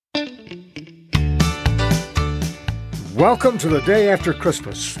Welcome to the day after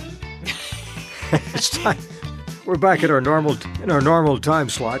Christmas. It's time. We're back in our normal time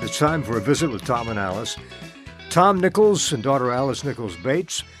slot. It's time for a visit with Tom and Alice. Tom Nichols and daughter Alice Nichols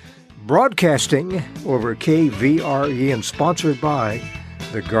Bates, broadcasting over KVRE and sponsored by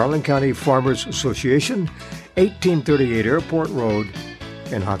the Garland County Farmers Association, 1838 Airport Road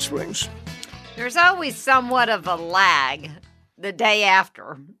in Hot Springs. There's always somewhat of a lag the day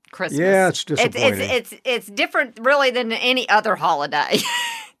after Christmas. Yeah, it's disappointing. It's different really than any other holiday.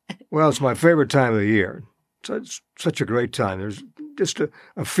 Well, it's my favorite time of the year. It's such a great time. There's just a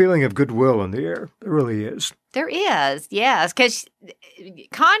feeling of goodwill in the air. There really is. There is, yes, because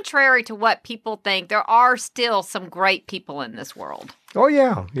contrary to what people think, there are still some great people in this world. Oh,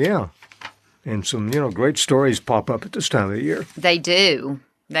 yeah. And some, great stories pop up at this time of the year. They do.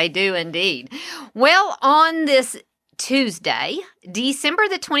 They do indeed. Well, on this Tuesday, December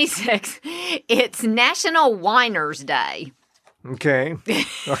the 26th, it's National Whiners Day. Okay.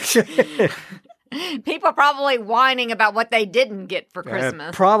 People are probably whining about what they didn't get for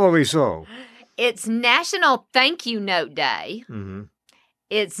Christmas. Probably so. It's National Thank You Note Day. Mm-hmm.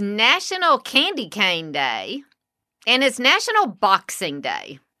 It's National Candy Cane Day. And it's National Boxing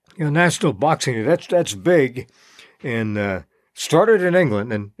Day. Yeah, National Boxing Day, that's big. And started in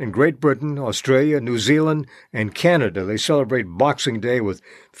England and in Great Britain, Australia, New Zealand, and Canada. They celebrate Boxing Day with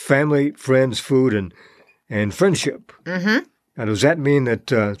family, friends, food, and friendship. Mm-hmm. Now, does that mean that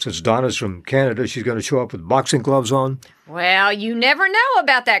since Donna's from Canada, she's going to show up with boxing gloves on? Well, you never know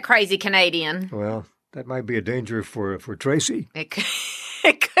about that crazy Canadian. Well, that might be a danger for Tracy. It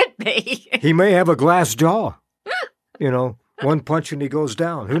could be. He may have a glass jaw. One punch and he goes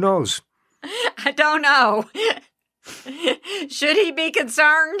down. Who knows? I don't know. Should he be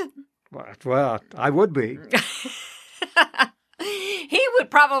concerned? Well, I would be. He would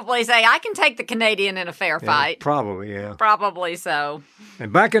probably say, I can take the Canadian in a fair fight. Probably, yeah. Probably so.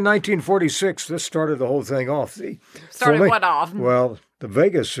 And back in 1946, this started the whole thing off. What off? Well, the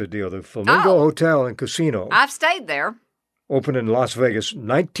Vegas deal, the Flamingo Hotel and Casino. I've stayed there. Opened in Las Vegas,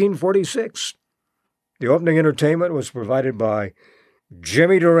 1946. The opening entertainment was provided by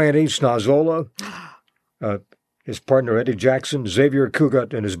Jimmy Durante, Snozzola, his partner Eddie Jackson, Xavier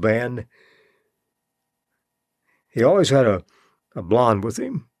Cugat, and his band. He always had a blonde with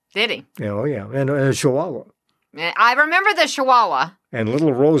him. Did he? Oh, yeah. And a Chihuahua. I remember the Chihuahua. And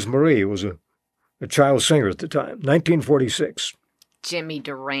little Rose Marie was a child singer at the time, 1946. Jimmy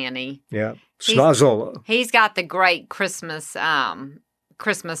Durante. Yeah. Snozzola. He's got the great Christmas song.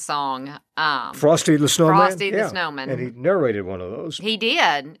 Frosty the Snowman? Frosty the Snowman. And he narrated one of those. He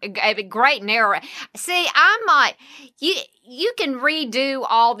did. A great narrator. See, you can redo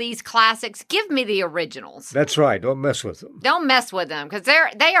all these classics. Give me the originals. That's right. Don't mess with them. Don't mess with them because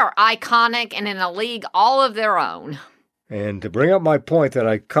they are iconic and in a league all of their own. And to bring up my point that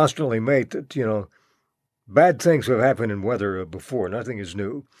I constantly make that, bad things have happened in weather before. Nothing is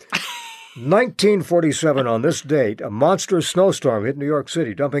new. 1947, on this date, a monstrous snowstorm hit New York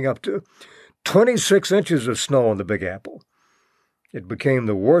City, dumping up to 26 inches of snow on the Big Apple. It became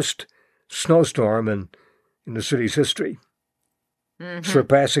the worst snowstorm in the city's history,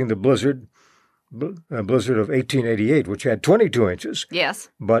 surpassing the blizzard of 1888, which had 22 inches. Yes.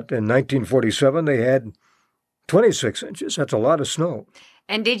 But in 1947, they had 26 inches. That's a lot of snow.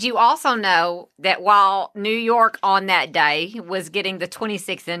 And did you also know that while New York on that day was getting the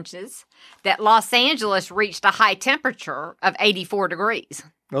 26 inches, that Los Angeles reached a high temperature of 84 degrees?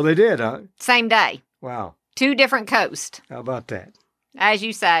 Oh, they did, huh? Same day. Wow. Two different coasts. How about that? As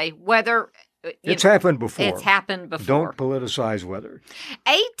you say, weather... It's happened before. It's happened before. Don't politicize weather.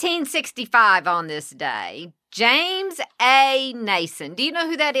 1865 on this day, James A. Nason. Do you know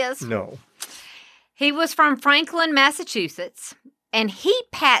who that is? No. He was from Franklin, Massachusetts. And he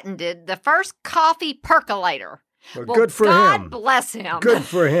patented the first coffee percolator. Well, good for him. God bless him. Good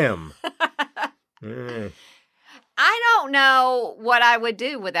for him. I don't know what I would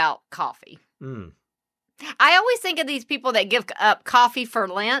do without coffee. Mm. I always think of these people that give up coffee for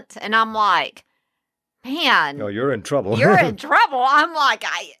Lent, and I'm like, man. No, you're in trouble. You're in trouble. I'm like,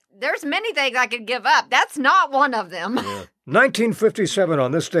 there's many things I could give up. That's not one of them. Yeah. 1957,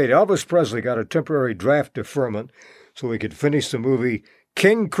 on this date, Elvis Presley got a temporary draft deferment so he could finish the movie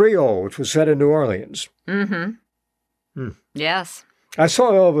King Creole, which was set in New Orleans. Mm-hmm. Yes. I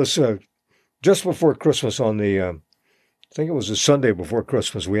saw Elvis just before Christmas on the, I think it was the Sunday before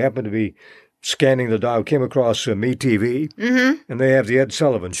Christmas. We happened to be scanning the dial, came across MeTV, and they have the Ed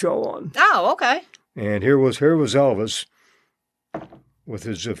Sullivan Show on. Oh, okay. And here was Elvis with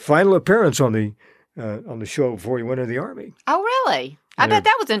his final appearance on the show before he went into the Army. Oh, really? I bet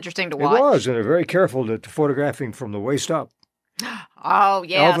that was interesting to watch. It was, and they're very careful to photographing from the waist up. Oh,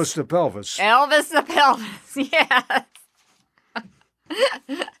 yes. Elvis the pelvis. Elvis the pelvis, yes.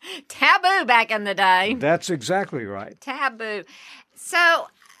 Taboo back in the day. That's exactly right. Taboo. So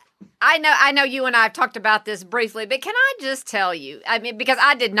I know you and I have talked about this briefly, but can I just tell you, I mean, because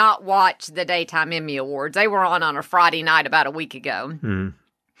I did not watch the Daytime Emmy Awards. They were on a Friday night about a week ago.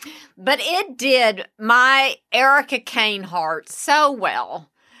 But it did my Erica Kane heart so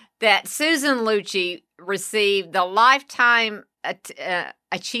well that Susan Lucci received the Lifetime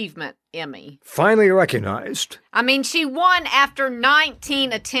Achievement Emmy. Finally recognized. I mean, she won after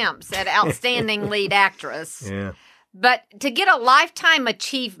 19 attempts at Outstanding Lead Actress. Yeah. But to get a Lifetime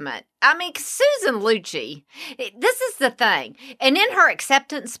Achievement, I mean, Susan Lucci, this is the thing. And in her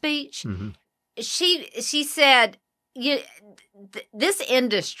acceptance speech, she said, this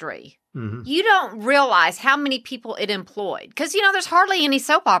industry, you don't realize how many people it employed. Because, there's hardly any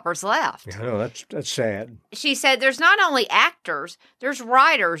soap operas left. Yeah, I know, that's sad. She said there's not only actors, there's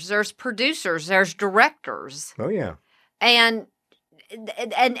writers, there's producers, there's directors. Oh, yeah. And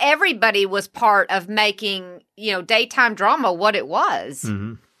everybody was part of making, daytime drama what it was.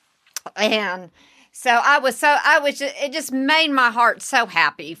 And so it just made my heart so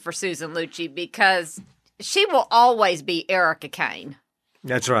happy for Susan Lucci because she will always be Erica Kane.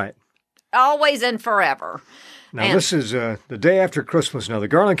 That's right. Always and forever. Now, this is the day after Christmas. Now, the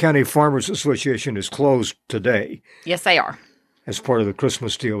Garland County Farmers Association is closed today. Yes, they are. As part of the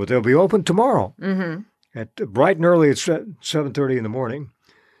Christmas deal, but they'll be open tomorrow. At bright and early at 7:30 in the morning.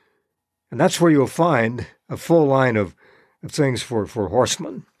 And that's where you'll find a full line of things for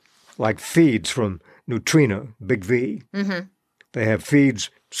horsemen, like feeds from Nutrina, Big V. They have feeds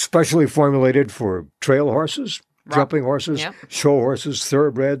specially formulated for trail horses, jumping horses, show horses,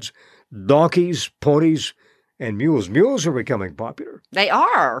 thoroughbreds, donkeys, ponies, and mules. Mules are becoming popular. They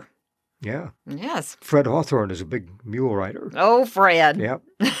are. Yeah. Yes. Fred Hawthorne is a big mule rider. Oh, Fred. Yep.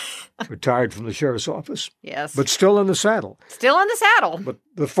 Retired from the sheriff's office. Yes. But still in the saddle. Still in the saddle. But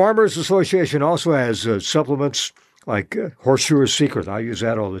the Farmers Association also has supplements like Horseshoer's Secret. I use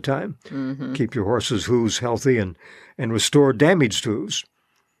that all the time. Keep your horse's hooves healthy and restore damaged hooves.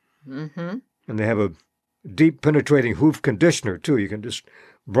 And they have a deep penetrating hoof conditioner, too. You can just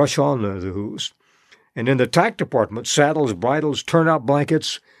brush on the hooves. And in the tack department, saddles, bridles, turnout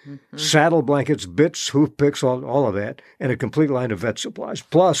blankets, saddle blankets, bits, hoof picks, all of that, and a complete line of vet supplies.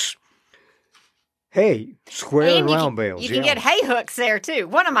 Plus, hay, square and round bales. You can get hay hooks there, too.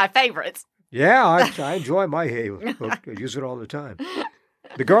 One of my favorites. Yeah, I enjoy my hay hook. I use it all the time.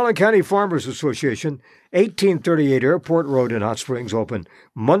 The Garland County Farmers Association, 1838 Airport Road in Hot Springs, open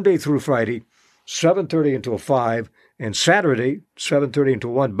Monday through Friday, 7:30 until 5, and Saturday, 7:30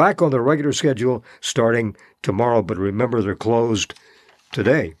 until 1. Back on the regular schedule starting tomorrow, but remember they're closed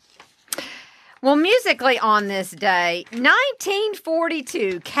today. Well, musically on this day,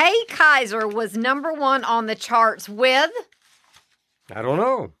 1942, Kay Kaiser was #1 on the charts with... I don't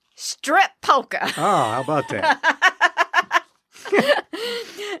know. Strip Polka. Oh, how about that?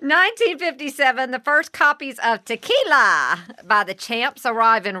 1957, the first copies of Tequila by the Champs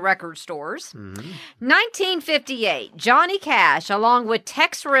arrive in record stores. 1958, Johnny Cash, along with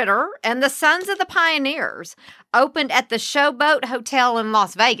Tex Ritter and the Sons of the Pioneers, opened at the Showboat Hotel in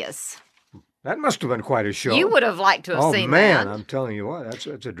Las Vegas. That must have been quite a show. You would have liked to have seen that. Oh, man, I'm telling you what, that's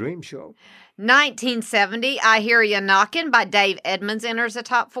a dream show. 1970, I Hear Ya Knockin' by Dave Edmunds enters the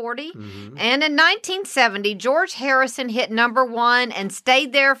top 40. And in 1970, George Harrison hit #1 and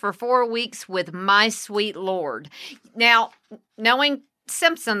stayed there for 4 weeks with My Sweet Lord. Now, knowing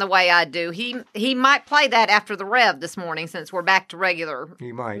Simpson the way I do, he might play that after the Rev this morning since we're back to regular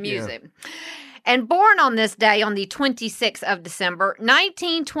music. Yeah. And born on this day, on the 26th of December,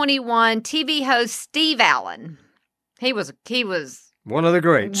 1921, TV host Steve Allen. He was one of the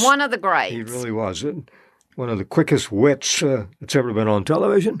greats. One of the greats. He really was. One of the quickest wits that's ever been on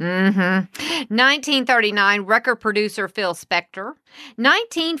television. 1939, record producer Phil Spector.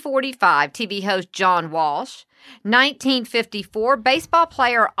 1945, TV host John Walsh. 1954, baseball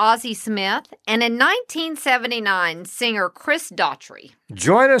player Ozzie Smith. And in 1979, singer Chris Daughtry.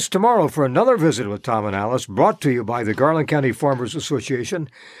 Join us tomorrow for another visit with Tom and Alice, brought to you by the Garland County Farmers Association,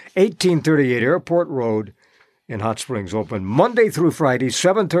 1838 Airport Road in Hot Springs. Open Monday through Friday,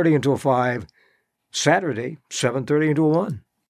 7:30 until 5. Saturday, 7:30 until 1.